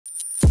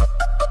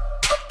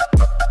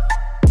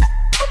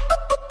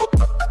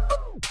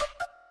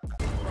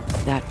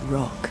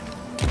rock.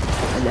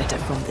 A letter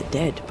from the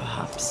dead,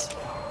 perhaps.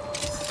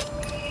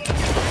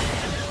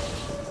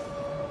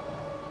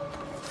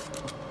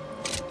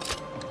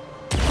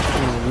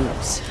 No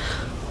rules.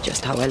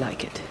 Just how I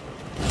like it.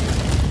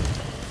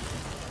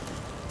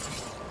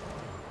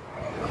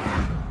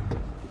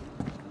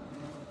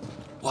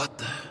 What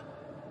the?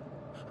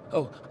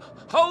 Oh.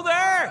 Ho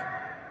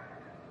there!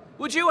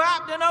 Would you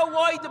happen to know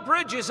why the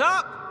bridge is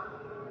up?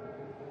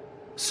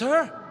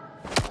 Sir?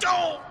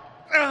 Oh!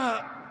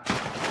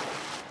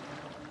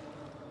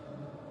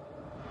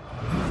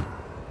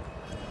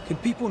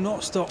 Could people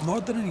not stop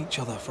murdering each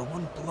other for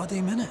one bloody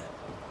minute?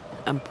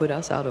 And put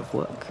us out of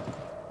work.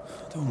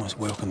 I'd almost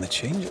welcome the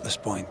change at this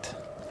point.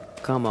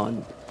 Come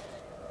on.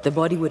 The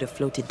body would have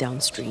floated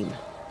downstream.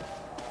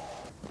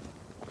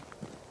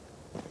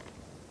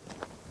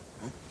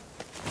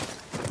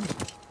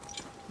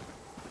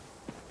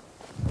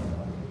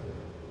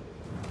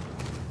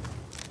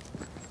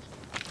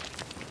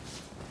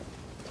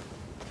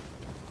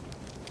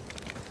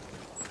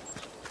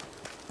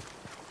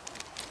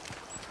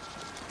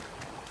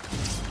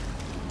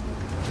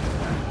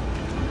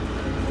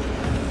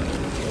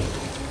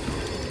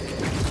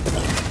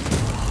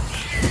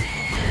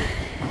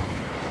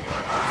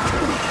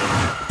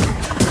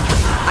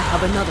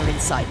 Another in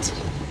sight.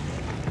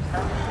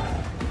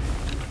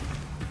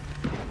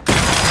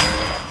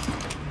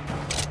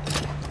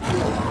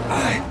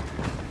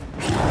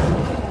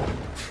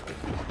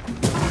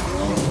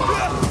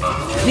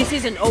 This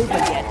isn't over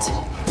yet.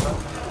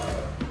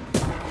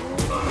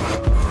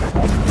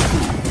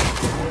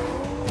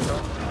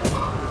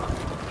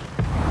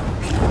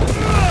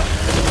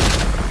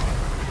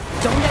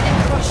 Don't let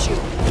it crush you.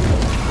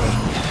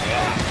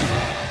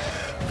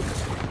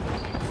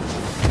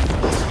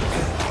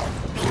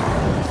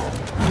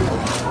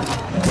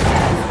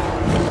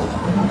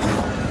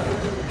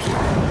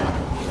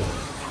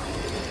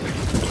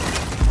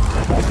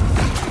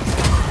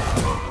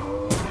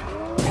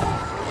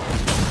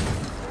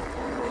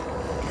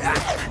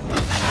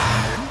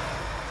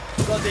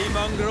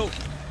 Mongrel.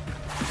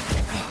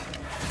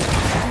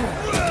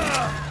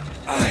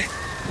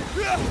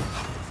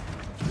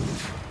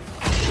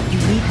 You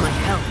need my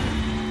help.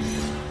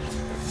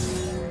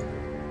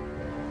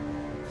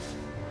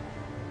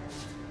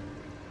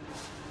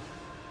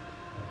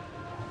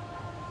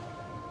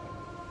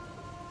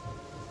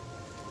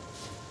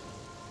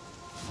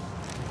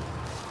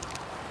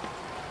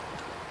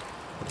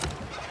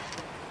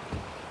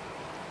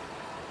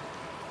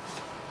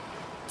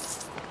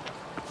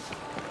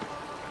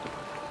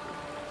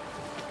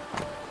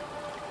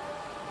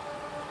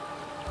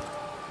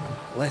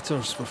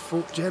 Letters for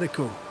Fort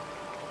Jericho.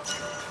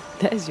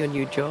 There's your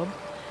new job.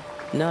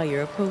 Now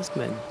you're a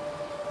postman.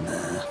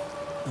 Nah,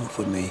 not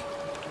for me.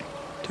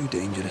 Too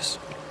dangerous.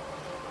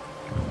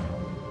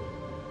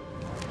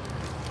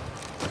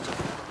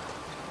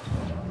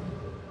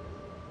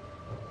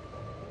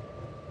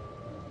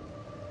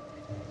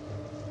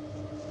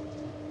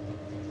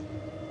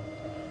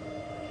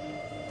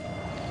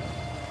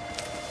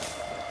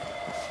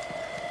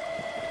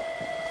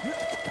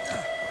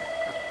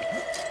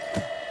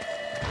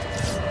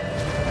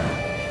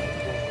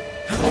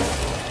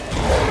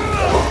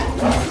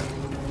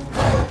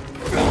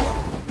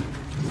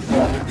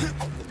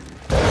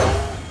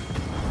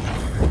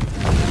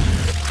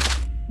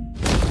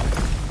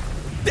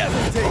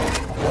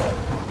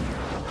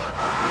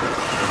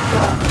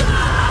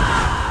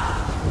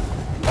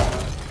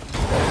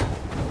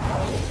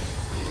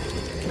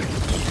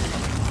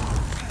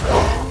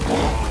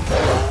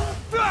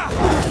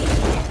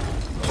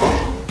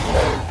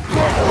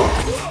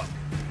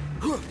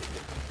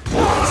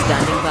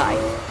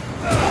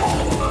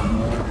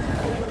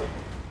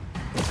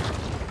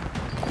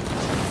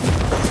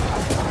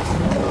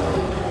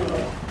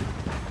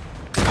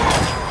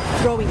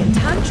 Throwing a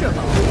tantrum.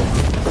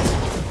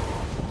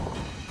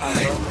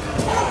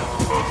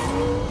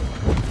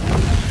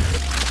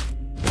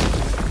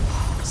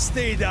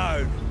 Stay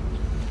down.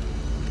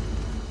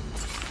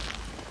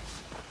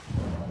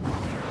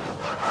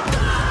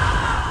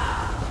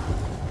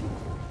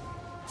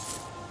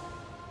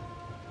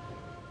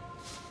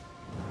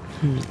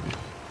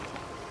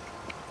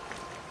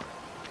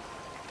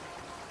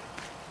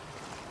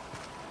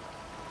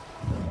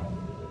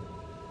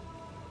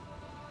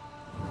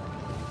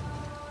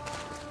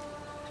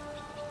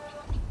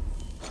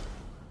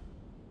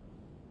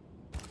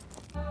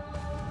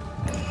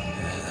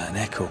 An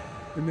echo.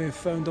 We may have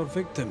found our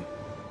victim.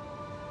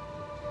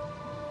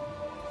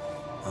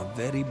 A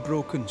very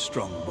broken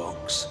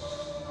strongbox.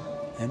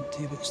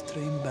 Empty of its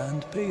train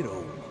band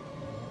payroll.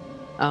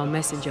 Our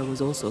messenger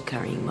was also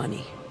carrying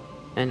money,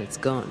 and it's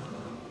gone.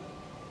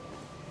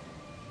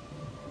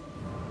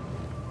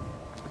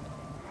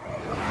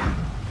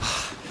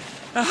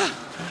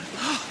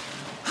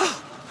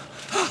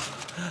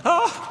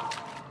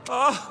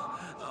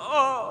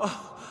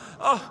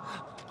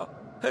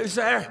 Who's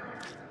there?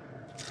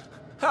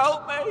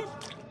 Help me!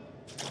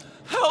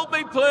 Help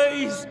me,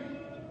 please!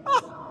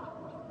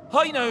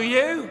 I know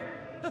you!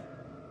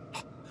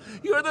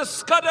 You're the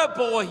Scudder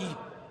boy!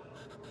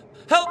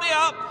 Help me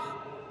up!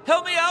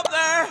 Help me up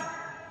there!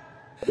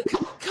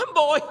 Come,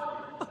 boy!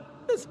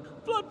 There's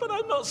blood, but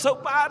I'm not so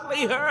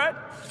badly hurt.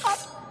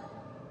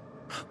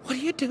 What are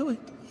you doing?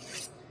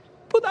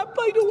 Put that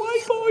blade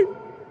away, boy!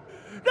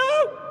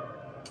 No!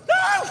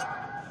 No!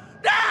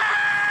 No!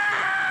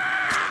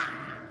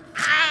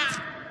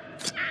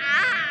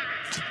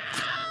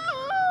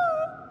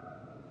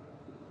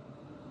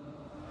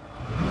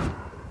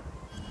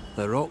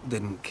 The rock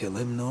didn't kill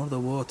him, nor the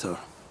water.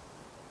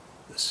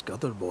 The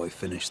Scudder boy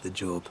finished the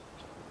job.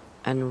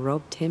 And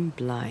robbed him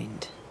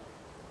blind.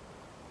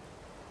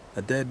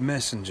 A dead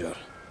messenger,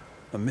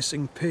 a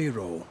missing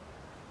payroll,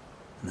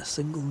 and a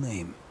single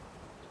name.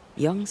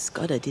 Young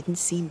Scudder didn't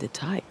seem the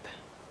type.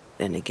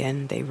 Then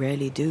again, they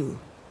rarely do.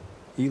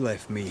 He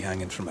left me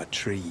hanging from a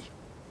tree.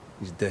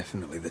 He's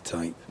definitely the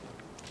type.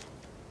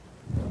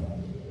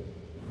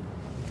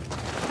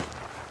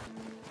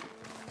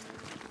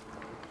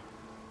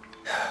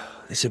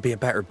 This would be a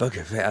better book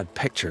if it had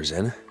pictures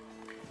in.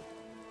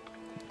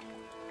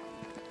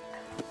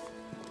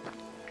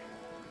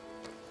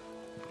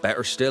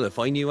 Better still if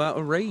I knew how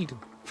to read.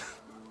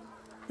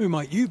 Who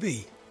might you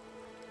be?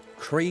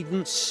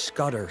 Credence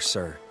Scudder,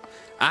 sir.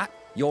 At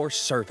your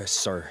service,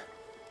 sir.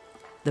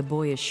 The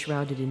boy is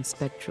shrouded in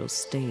spectral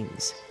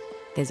stains.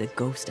 There's a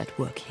ghost at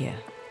work here.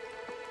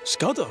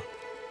 Scudder?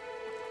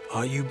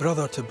 Are you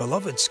brother to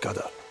beloved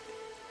Scudder?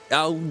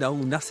 Oh, no,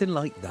 nothing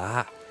like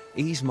that.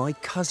 He's my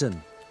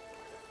cousin.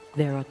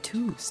 There are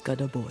two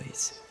Scudder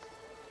boys.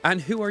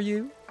 And who are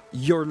you?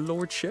 Your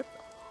lordship?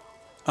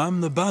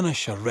 I'm the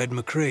Banisher, Red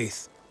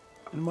McCraith.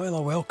 And while I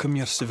welcome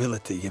your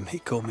civility, you may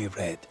call me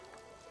Red.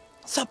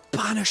 The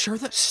Banisher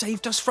that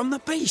saved us from the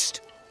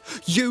beast.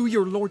 You,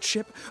 your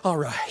lordship,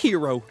 are a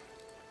hero.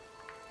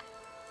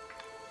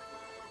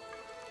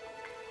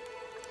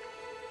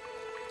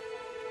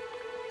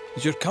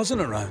 Is your cousin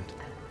around?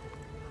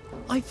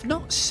 I've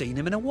not seen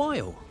him in a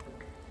while.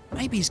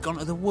 Maybe he's gone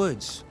to the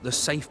woods, the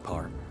safe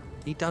part.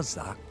 He does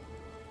that.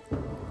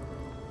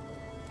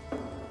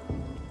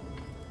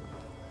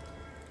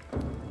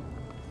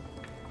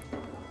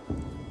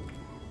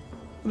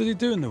 What does he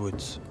do in the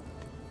woods?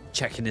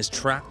 Checking his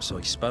traps,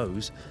 I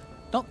suppose.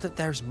 Not that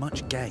there's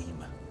much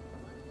game.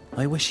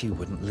 I wish he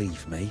wouldn't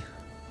leave me.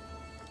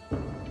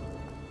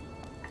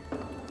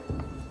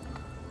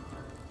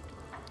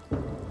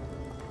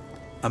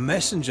 A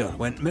messenger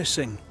went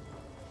missing,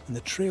 and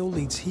the trail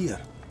leads here.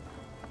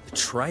 The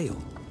trail?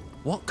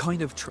 What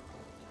kind of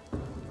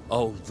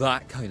Oh,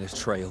 that kind of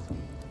trail.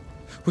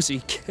 Was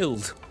he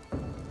killed?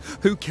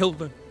 Who killed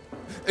him?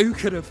 Who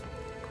could have?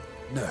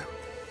 No.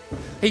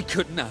 He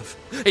couldn't have.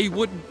 He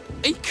wouldn't.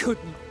 He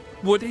couldn't.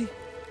 Would he?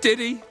 Did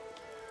he?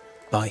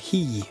 By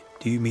he,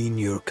 do you mean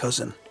your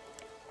cousin?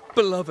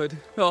 Beloved,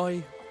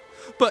 aye.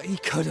 But he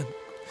couldn't.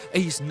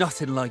 He's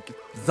nothing like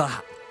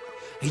that.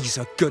 He's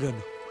a good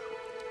un.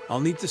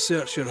 I'll need to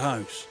search your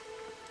house.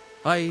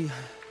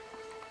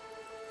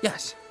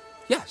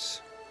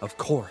 Yes, of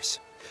course.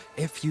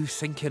 If you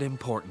think it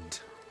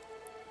important.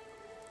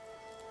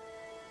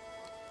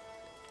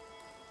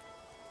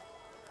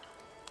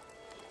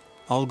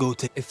 I'll go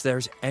to... If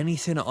there's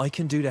anything I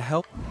can do to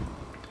help...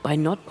 By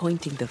not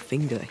pointing the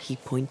finger, he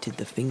pointed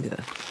the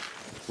finger.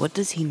 What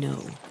does he know?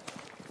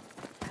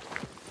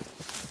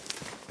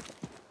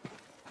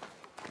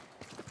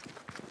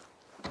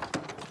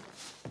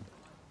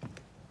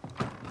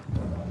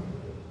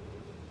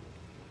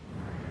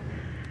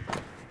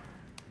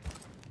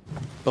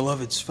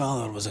 Beloved's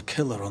father was a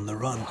killer on the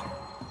run,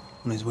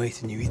 on his way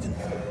to New Eden.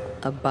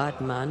 A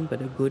bad man,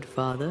 but a good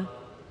father?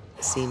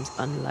 Seems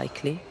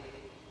unlikely.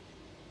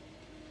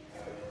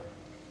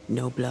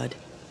 No blood.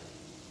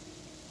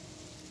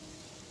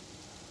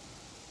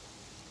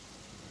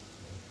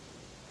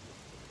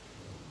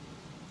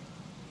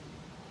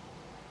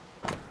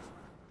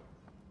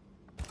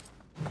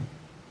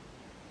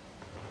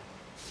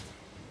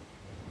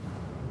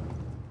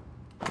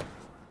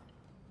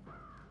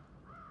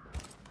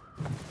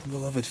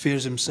 Beloved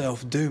fears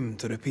himself doomed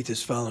to repeat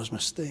his father's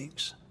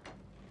mistakes.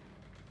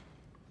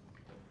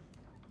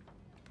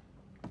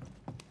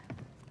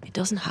 It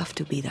doesn't have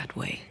to be that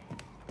way.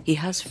 He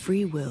has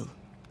free will.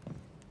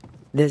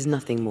 There's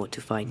nothing more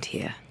to find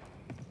here.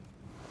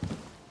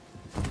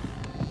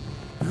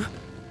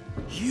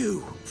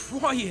 You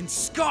prying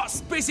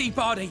Scots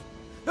busybody!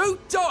 Who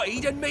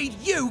died and made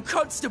you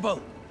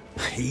constable?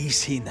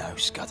 Easy now,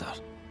 Scudder.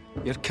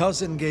 Your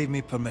cousin gave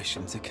me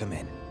permission to come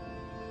in.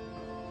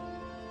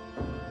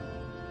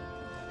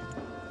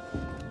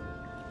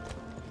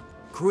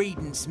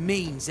 Credence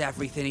means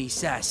everything he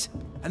says,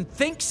 and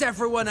thinks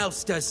everyone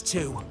else does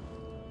too.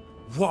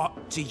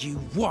 What do you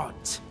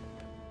want?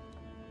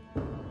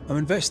 I'm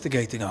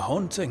investigating a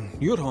haunting.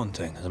 Your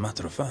haunting, as a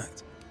matter of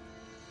fact.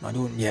 I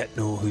don't yet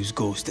know whose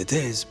ghost it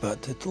is,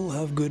 but it'll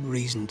have good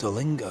reason to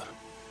linger.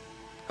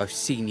 I've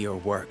seen your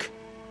work.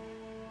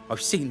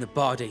 I've seen the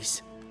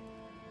bodies.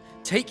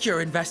 Take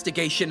your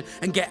investigation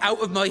and get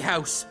out of my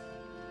house.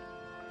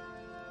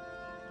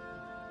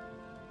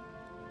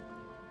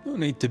 No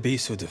need to be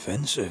so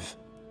defensive.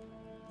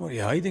 What are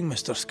you hiding,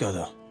 Mr.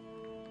 Scudder?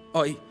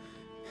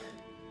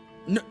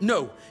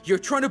 No, you're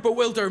trying to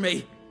bewilder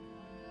me.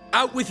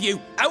 Out with you,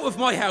 out of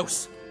my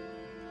house.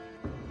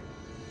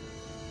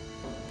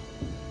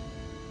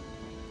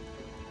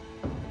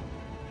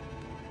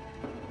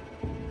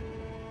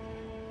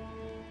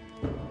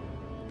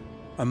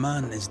 A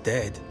man is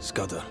dead,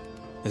 Scudder.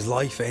 His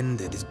life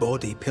ended, his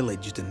body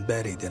pillaged and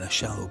buried in a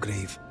shallow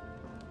grave.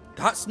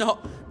 That's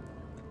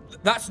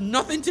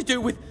nothing to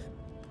do with...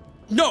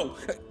 No!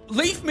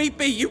 Leave me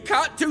be! You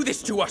can't do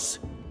this to us!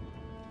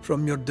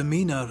 From your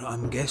demeanour,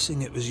 I'm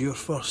guessing it was your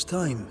first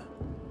time.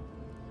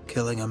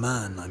 Killing a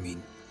man, I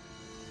mean.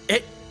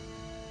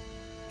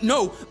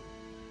 No!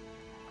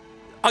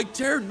 I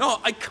dare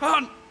not! I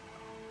can't!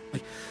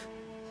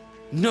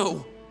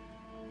 No!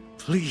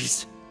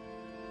 Please!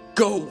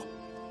 Go!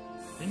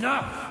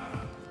 Enough!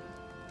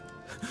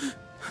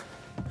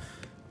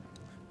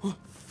 What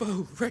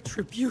foul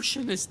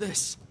retribution is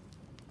this?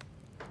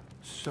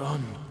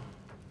 Son.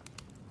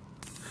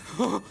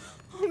 Oh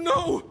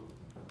no!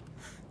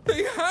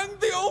 They hanged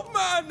the old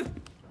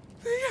man!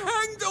 They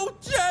hanged old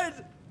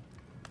Jed!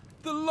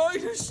 The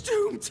light is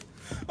doomed!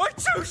 I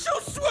too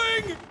shall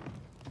swing!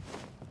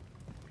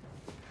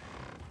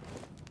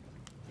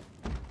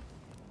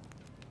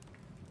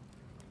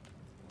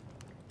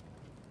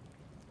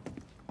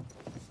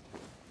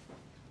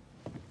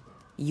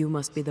 You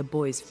must be the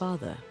boy's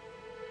father.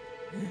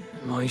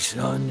 My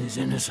son is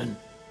innocent.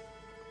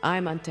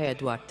 I'm Antea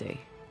Duarte,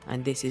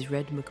 and this is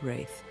Red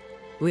McWraith.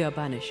 We are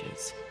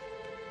Banishers.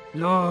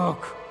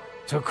 Look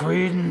to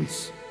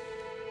Credence.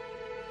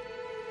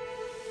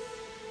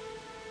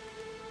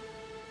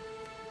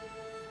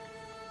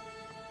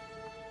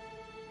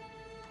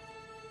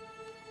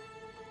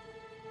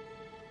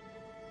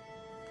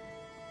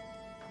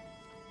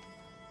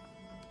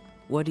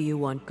 What do you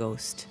want,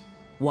 Ghost?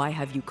 Why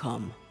have you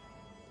come?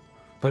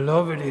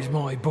 Beloved is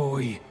my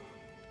boy.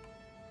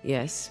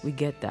 Yes, we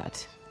get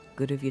that.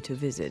 Good of you to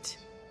visit.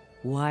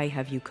 Why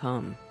have you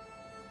come?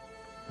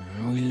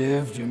 We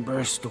lived in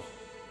Bristol.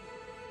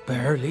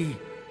 Barely.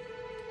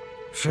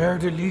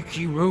 Shared a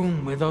leaky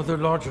room with other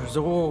lodgers.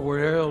 All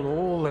were ill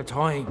all the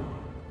time.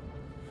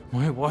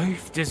 My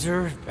wife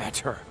deserved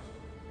better.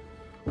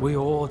 We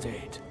all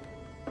did.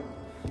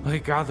 I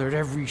gathered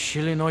every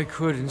shilling I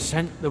could and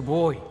sent the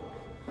boy,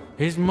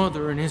 his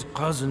mother and his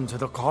cousin to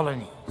the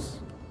colonies.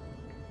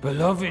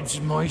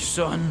 Beloved's my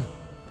son,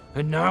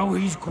 and now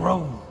he's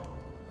grown.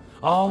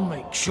 I'll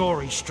make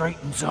sure he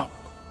straightens up.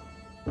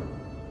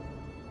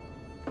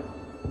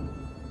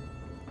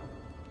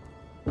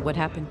 What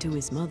happened to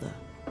his mother?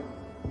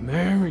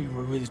 Mary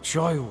were with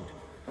child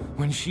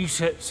when she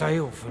set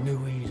sail for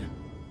New Eden.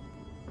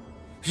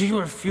 She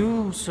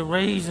refused to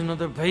raise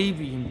another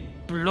baby in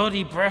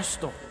bloody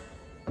Bristol.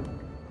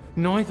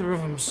 Neither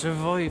of them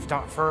survived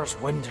that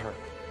first winter.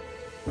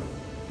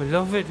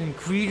 Beloved and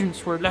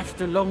Credence were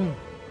left alone.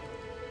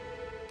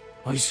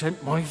 I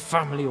sent my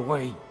family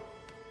away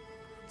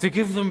to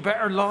give them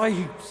better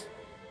lives.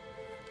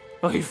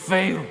 I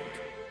failed.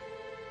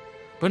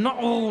 But not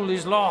all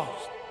is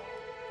lost.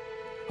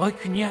 I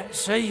can yet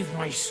save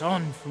my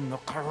son from the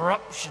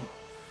corruption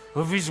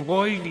of his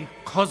wily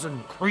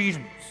cousin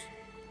Credence.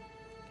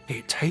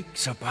 It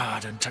takes a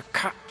bad un to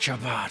catch a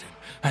bad un,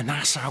 and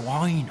that's how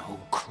I know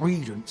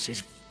Credence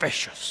is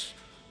vicious.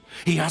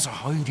 He has a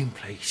hiding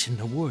place in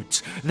the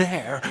woods.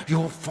 There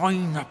you'll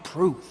find the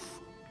proof.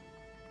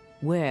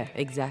 Where,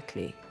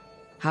 exactly?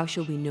 How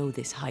shall we know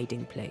this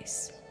hiding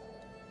place?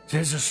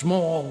 There's a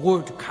small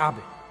wood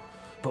cabin,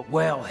 but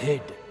well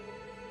hid.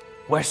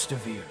 West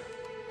of here,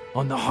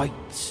 on the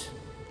heights.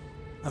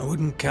 A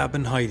wooden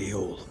cabin hidey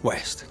hole,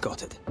 west,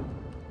 got it.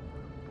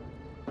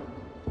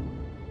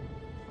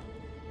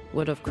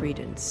 What of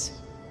Credence?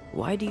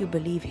 Why do you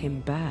believe him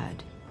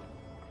bad?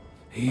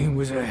 He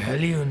was a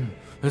hellion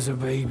as a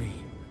baby,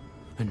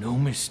 and no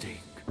mistake.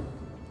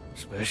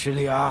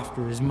 Especially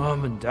after his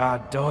mum and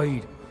dad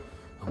died,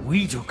 and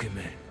we took him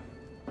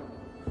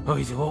in.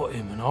 I thought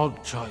him an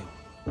odd child.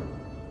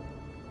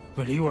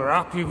 But he were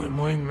happy with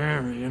my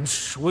Mary, and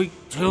sweet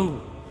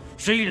too.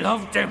 She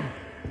loved him.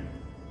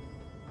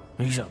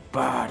 He's a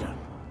bad un,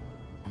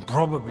 and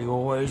probably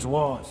always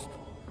was.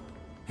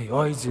 He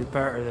hides it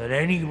better than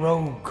any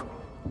rogue,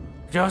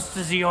 just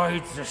as he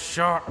hides the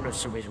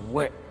sharpness of his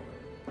wit.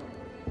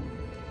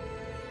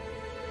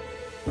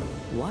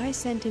 Why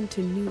send him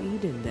to New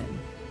Eden, then?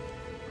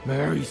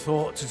 Mary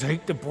thought to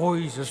take the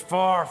boys as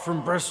far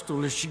from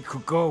Bristol as she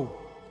could go.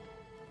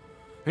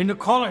 In the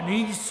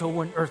colonies, so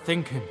went her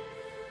thinking,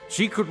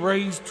 she could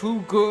raise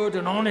two good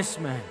and honest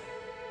men.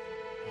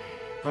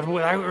 But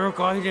without her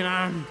guiding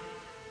hand,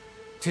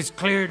 'tis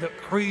clear that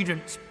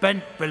Credence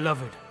bent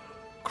Beloved,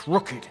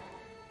 crooked.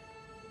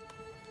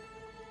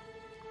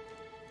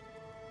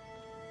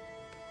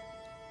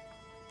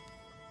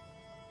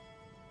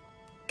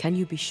 Can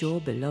you be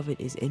sure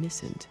Beloved is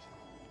innocent?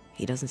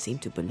 He doesn't seem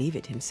to believe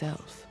it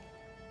himself.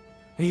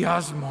 He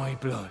has my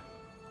blood.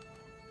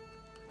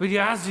 But he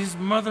has his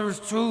mother's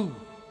too.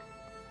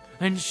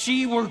 And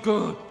she were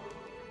good.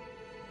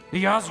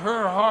 He has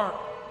her heart.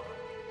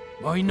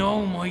 I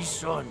know my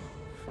son.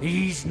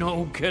 He's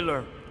no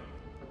killer.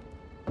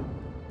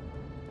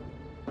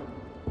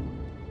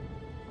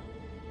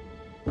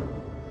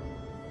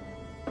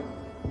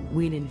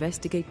 We'll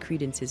investigate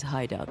Credence's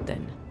hideout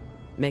then.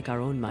 Make our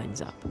own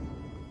minds up.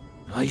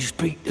 I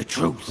speak the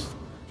truth.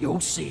 You'll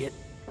see it.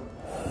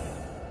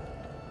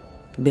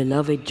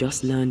 Beloved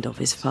just learned of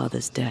his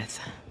father's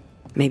death.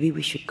 Maybe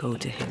we should go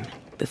to him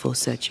before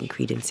searching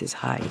Credence's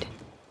hide.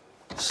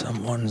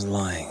 Someone's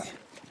lying.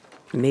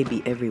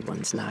 Maybe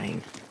everyone's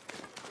lying.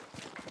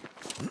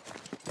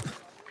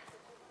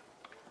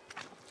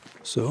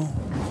 So,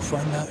 we'll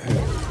find out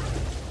who.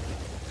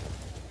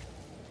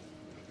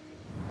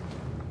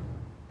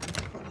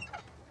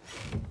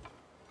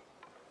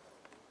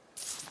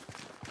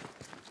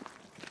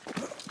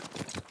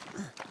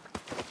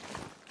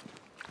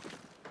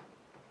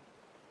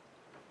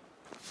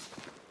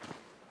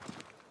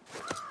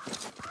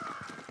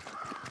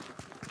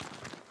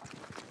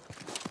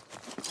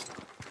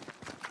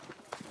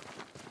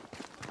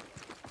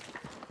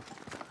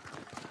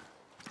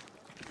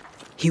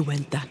 He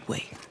went that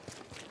way.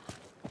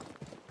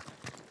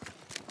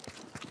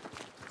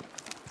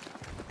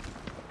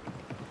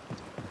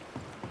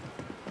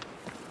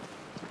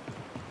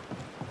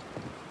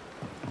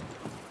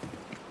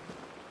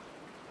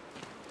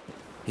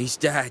 He's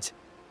dead.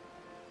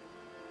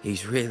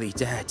 He's really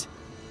dead.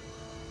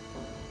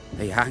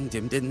 They hanged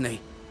him, didn't they?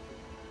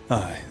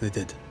 Aye, they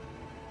did.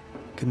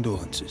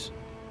 Condolences.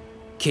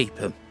 Keep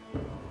him.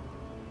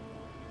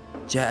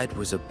 Jed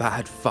was a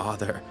bad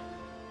father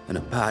and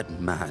a bad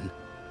man.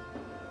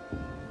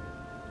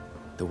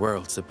 The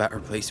world's a better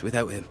place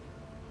without him.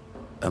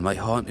 Am I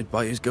haunted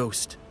by his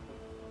ghost?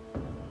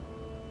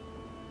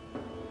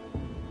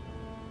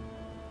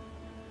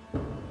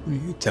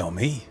 You tell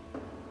me.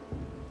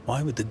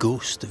 Why would the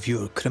ghost of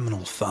your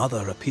criminal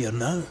father appear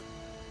now?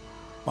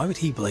 Why would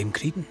he blame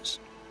Credence?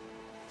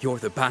 You're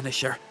the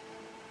Banisher.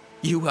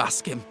 You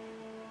ask him.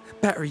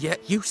 Better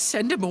yet, you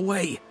send him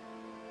away.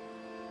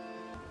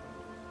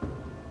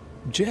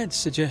 Jed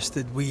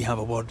suggested we have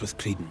a word with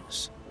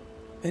Credence.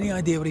 Any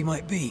idea where he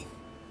might be?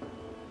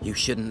 You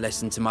shouldn't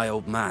listen to my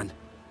old man.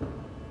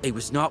 He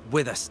was not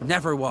with us,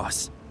 never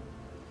was.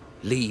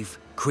 Leave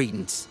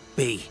Credence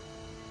be.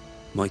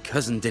 My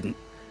cousin didn't.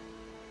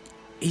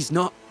 He's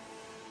not.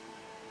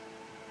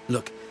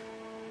 Look,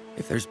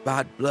 if there's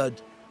bad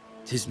blood,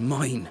 'tis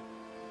mine.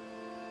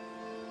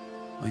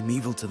 I'm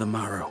evil to the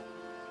marrow.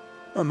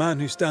 A man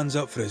who stands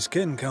up for his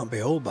kin can't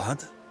be all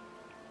bad.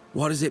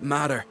 What does it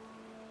matter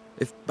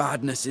if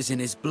badness is in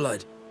his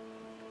blood?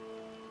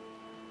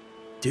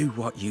 Do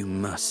what you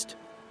must.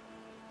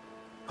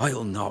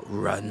 I'll not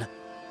run.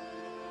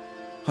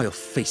 I'll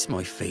face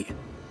my fate,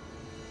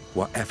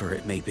 whatever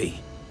it may be.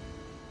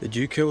 Did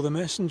you kill the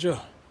messenger?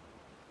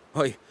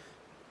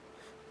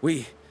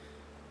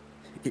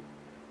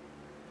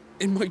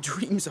 In my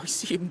dreams I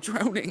see him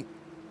drowning.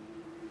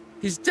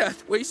 His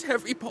death weighs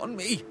heavy upon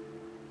me.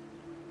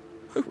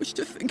 I wish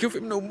to think of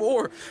him no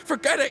more.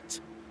 Forget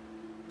it!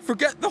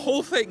 Forget the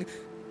whole thing.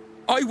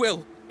 I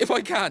will, if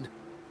I can.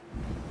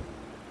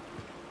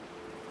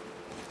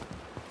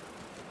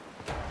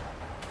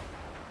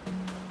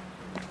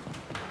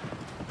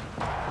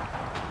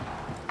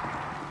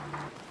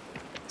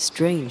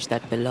 Strange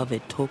that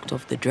Beloved talked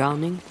of the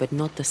drowning, but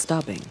not the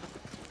stabbing.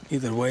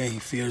 Either way, he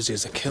fears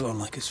he's a killer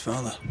like his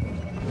father.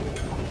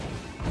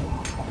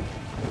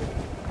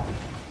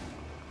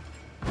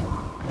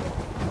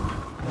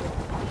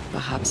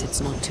 Perhaps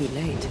it's not too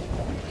late.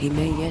 He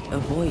may yet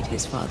avoid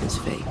his father's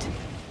fate.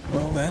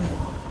 Well then,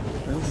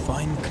 we'll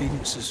find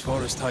Credence's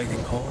forest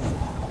hiding hole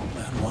and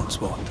man wants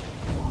what.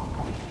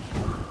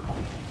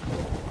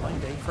 Fine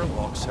day for a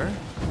walk, sir.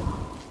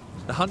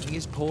 The hunting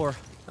is poor.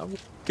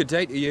 Good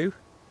day to you.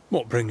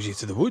 What brings you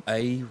to the wood?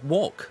 A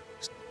walk.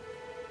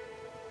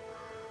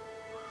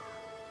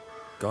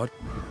 God.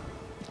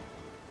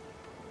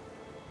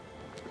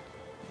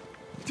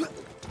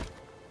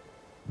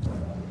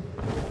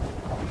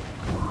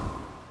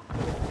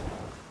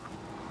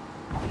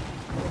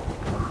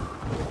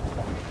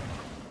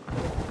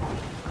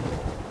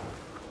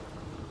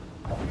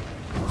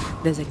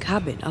 There's a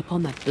cabin up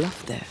on that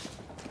bluff there.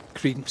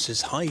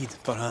 Credence's hide,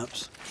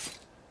 perhaps.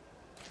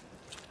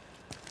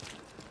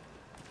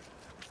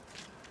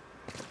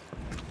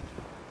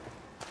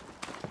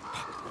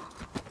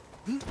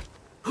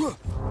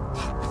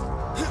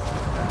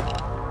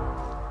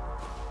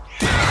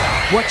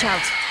 Watch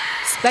out!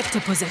 Spectre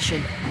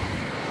possession!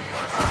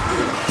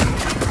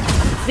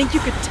 Think you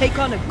could take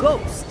on a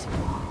ghost?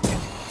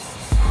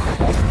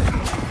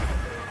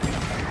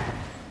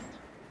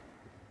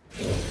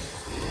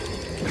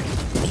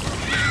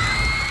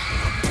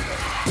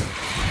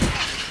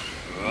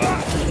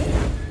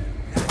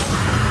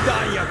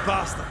 Die, you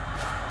bastard!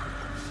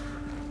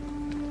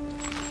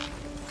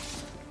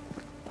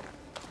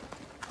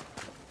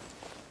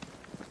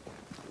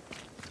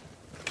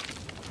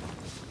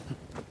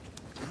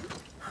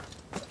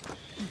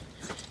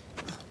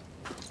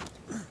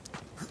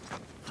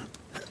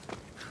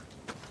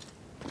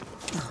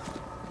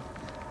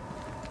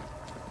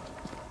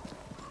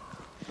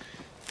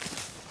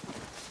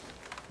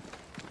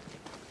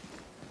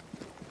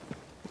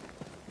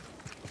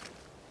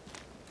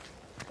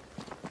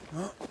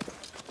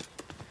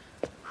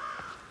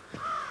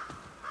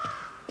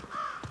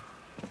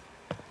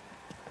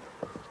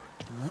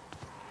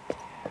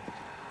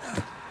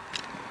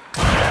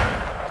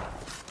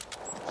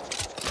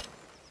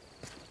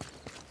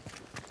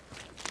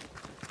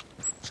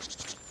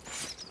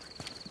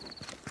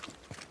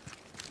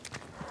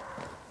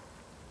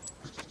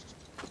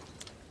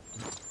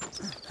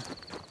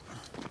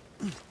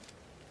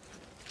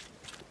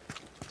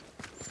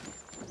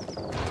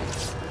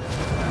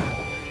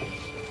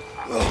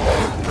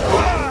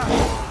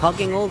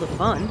 Hogging all the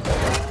fun.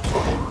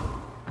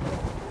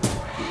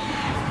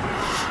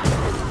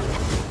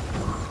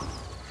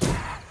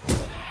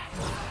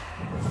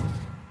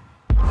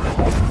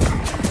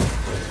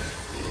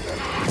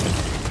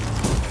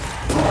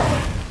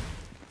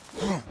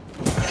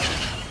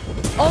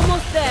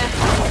 Almost there.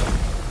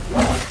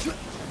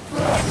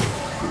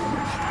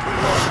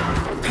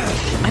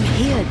 I'm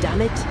here,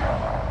 damn it.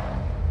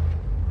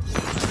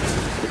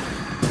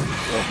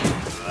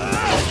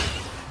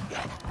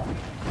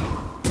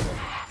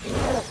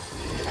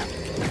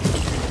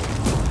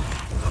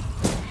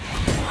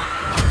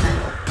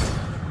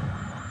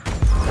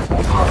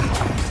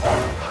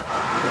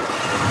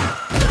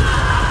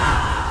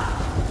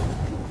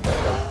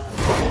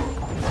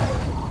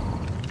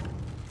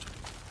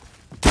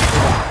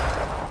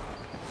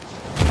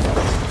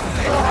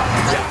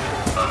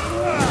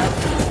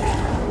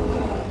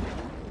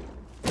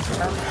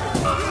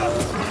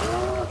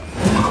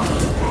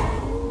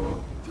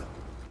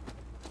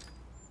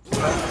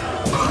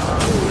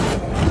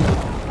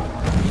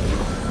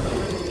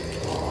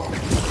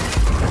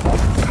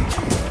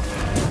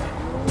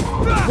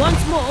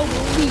 Once more,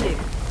 we'll need it.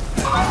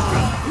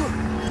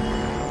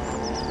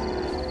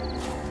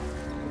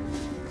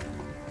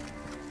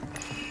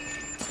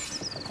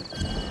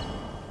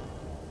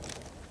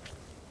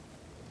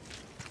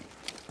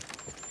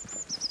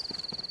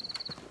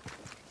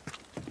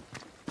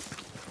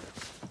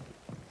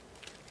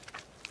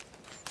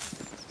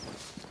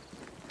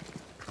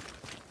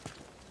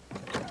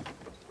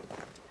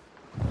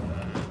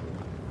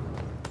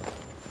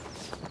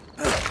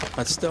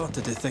 I'd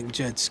started to think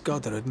Jed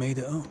Scudder had made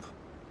it up.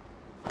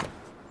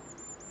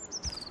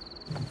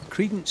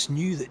 Credence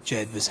knew that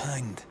Jed was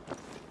hanged.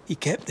 He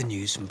kept the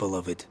news from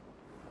Beloved.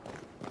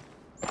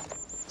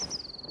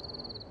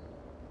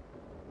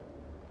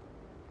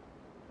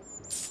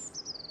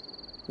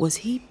 Was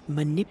he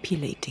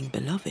manipulating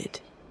Beloved?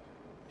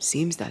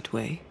 Seems that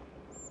way.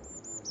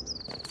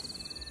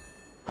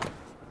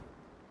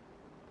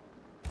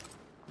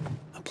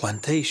 A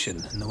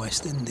plantation in the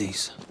West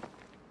Indies.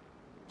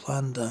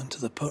 Planned down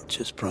to the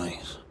purchase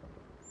price.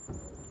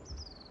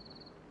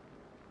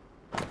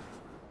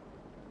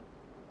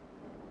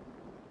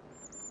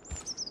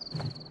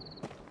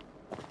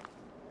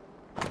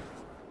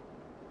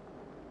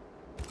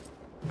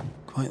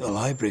 Quite the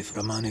library for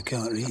a man who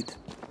can't read.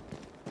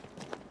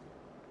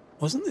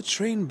 Wasn't the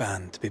train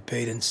band to be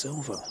paid in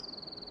silver?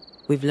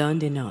 We've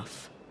learned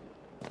enough.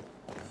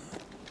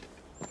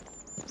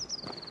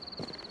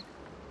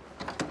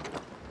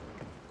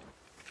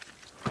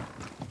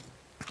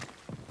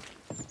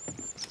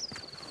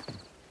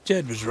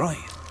 Jed was right.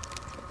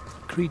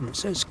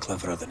 Credence is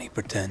cleverer than he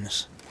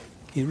pretends.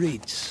 He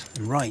reads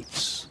and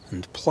writes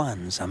and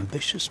plans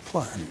ambitious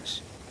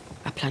plans.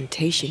 A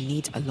plantation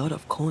needs a lot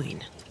of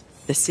coin.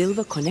 The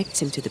silver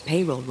connects him to the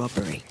payroll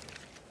robbery.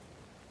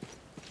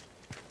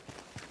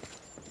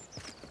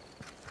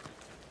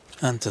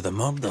 And to the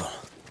murder.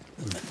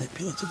 The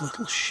manipulative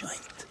little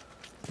shite.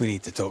 We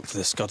need to talk to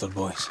the Scudder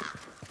boys.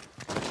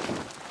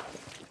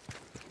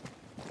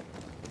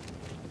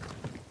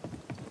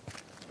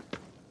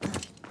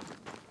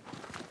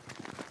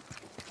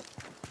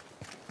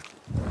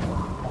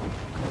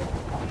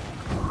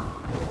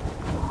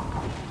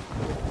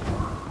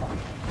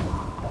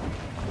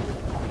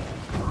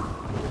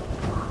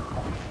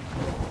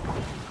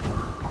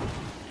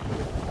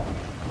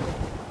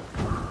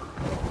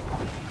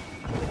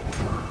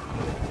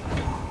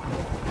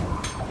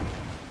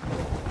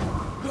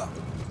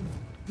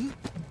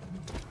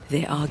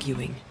 They're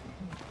arguing.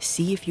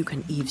 See if you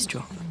can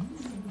eavesdrop.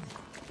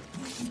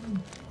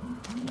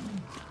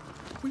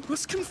 We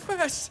must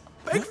confess.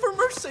 Beg for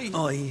mercy.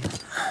 I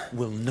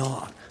will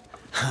not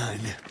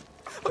hang.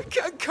 I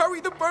can't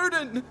carry the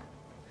burden.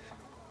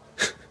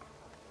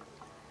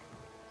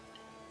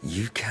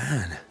 You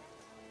can.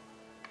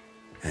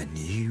 And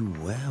you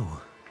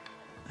will.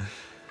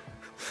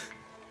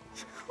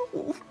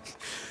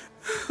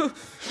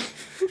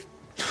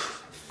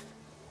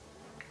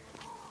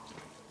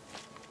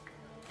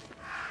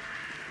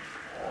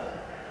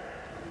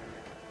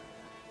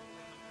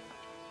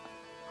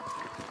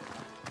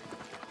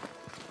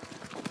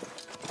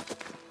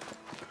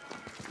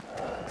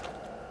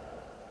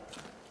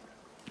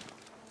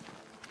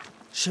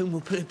 Soon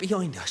we'll put it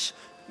behind us.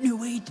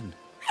 New Eden.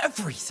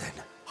 Everything.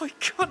 I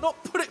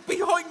cannot put it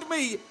behind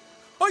me.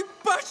 I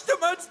bashed a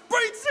man's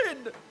brains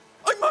in.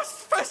 I must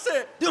fess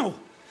it. No!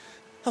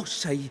 I'll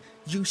say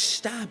you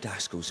stabbed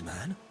Askell's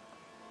man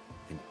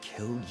and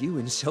killed you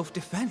in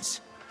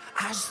self-defense.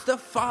 As the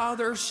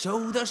father,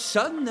 so the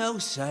son, they'll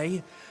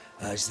say,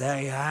 as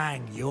they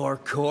hang your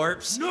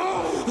corpse.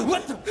 No!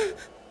 What the?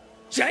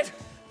 Jed?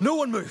 No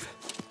one move.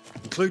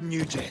 Including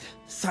you, Jed.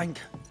 Thank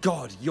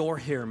God you're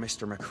here,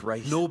 Mr.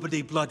 McRae.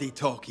 Nobody bloody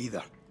talk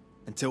either,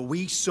 until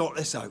we sort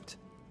this out.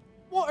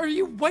 What are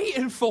you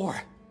waiting for?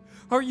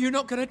 Are you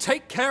not going to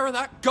take care of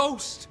that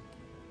ghost?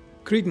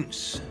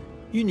 Credence,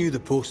 you knew the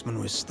postman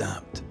was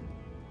stabbed.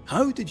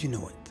 How did you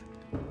know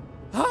it?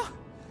 Huh?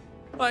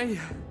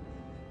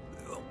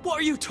 What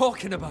are you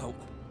talking about?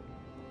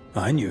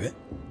 I knew it.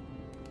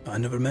 I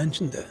never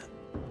mentioned it.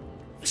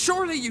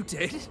 Surely you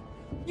did.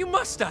 You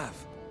must have.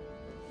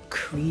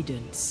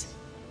 Credence,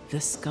 the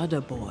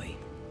Scudder boy.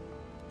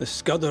 The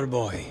Scudder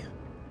boy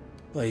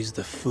plays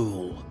the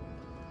fool.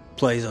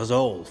 Plays us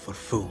all for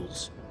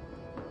fools.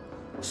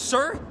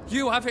 Sir,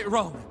 you have it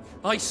wrong.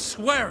 I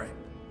swear it.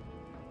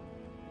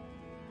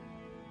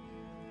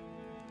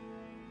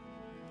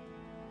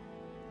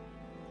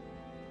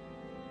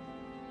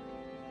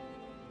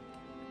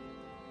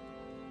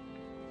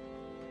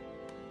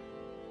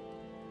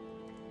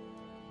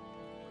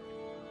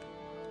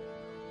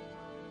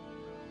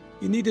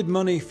 You needed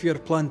money for your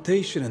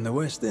plantation in the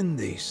West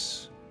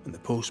Indies. When the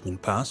postman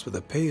passed with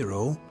a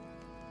payroll,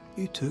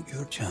 you took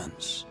your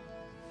chance.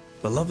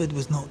 Beloved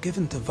was not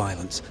given to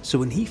violence, so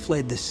when he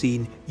fled the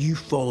scene, you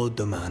followed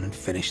the man and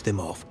finished him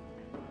off.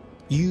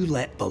 You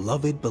let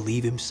Beloved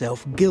believe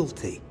himself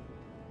guilty,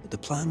 but the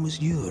plan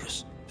was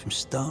yours from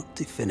start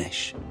to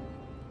finish.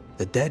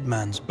 The dead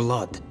man's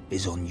blood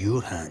is on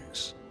your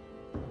hands.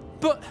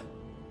 But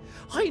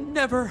I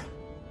never...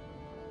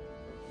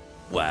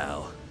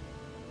 Well,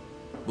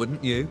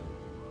 wouldn't you?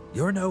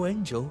 You're no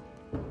angel.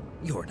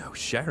 You're no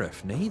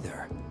sheriff,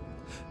 neither.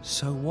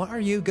 So what are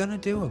you gonna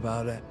do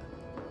about it?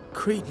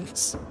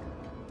 Credence.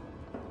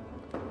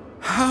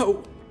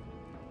 How?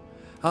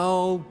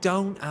 Oh,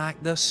 don't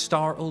act the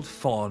startled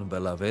fawn,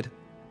 beloved.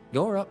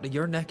 You're up to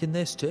your neck in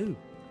this, too.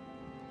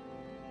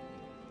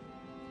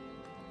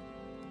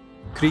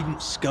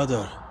 Credence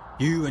Scudder,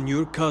 you and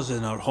your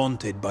cousin are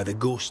haunted by the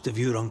ghost of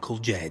your Uncle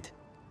Jed.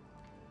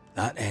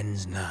 That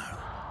ends now.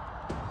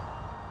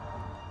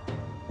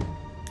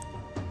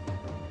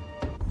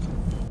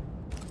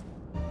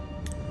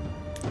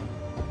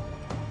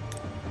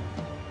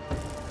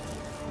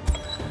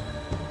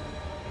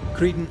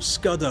 Credence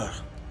Scudder,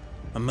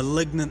 a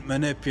malignant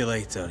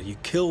manipulator. You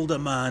killed a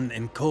man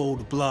in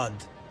cold blood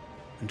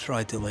and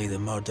tried to lay the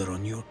murder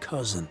on your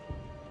cousin.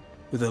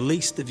 With the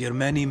least of your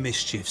many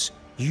mischiefs,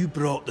 you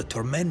brought the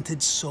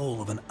tormented soul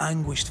of an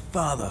anguished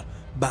father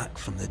back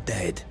from the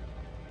dead.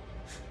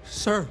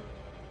 Sir,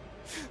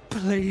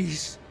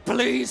 please,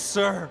 please,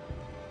 sir.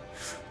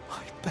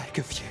 I beg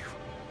of you.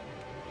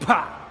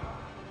 Pah!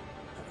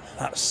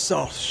 That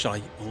soft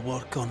shite will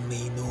work on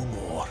me no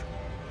more.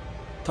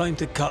 Time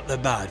to cut the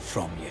bad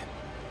from you.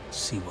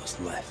 See what's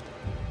left.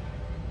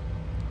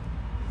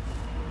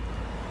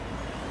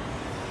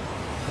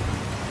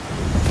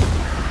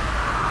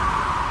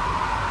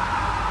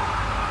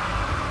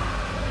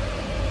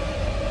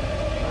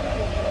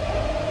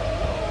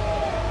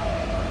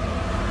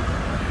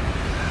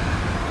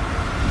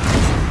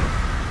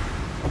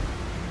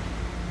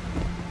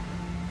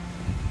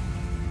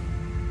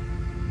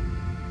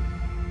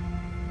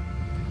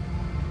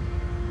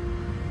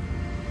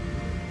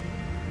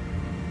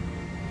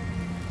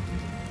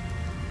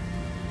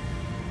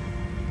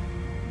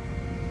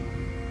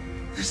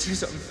 This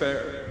is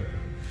unfair.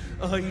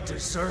 I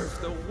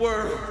deserve the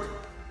world.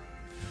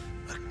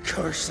 A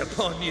curse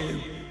upon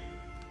you.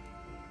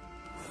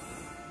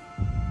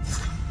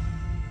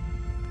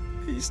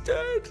 He's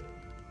dead.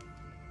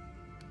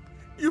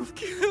 You've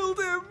killed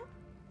him.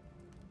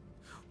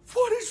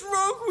 What is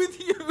wrong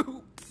with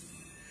you?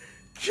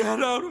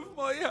 Get out of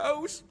my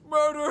house,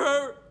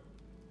 murderer.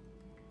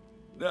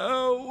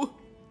 No.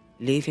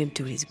 Leave him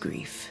to his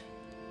grief.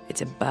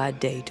 It's a bad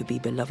day to be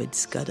beloved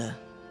Scudder.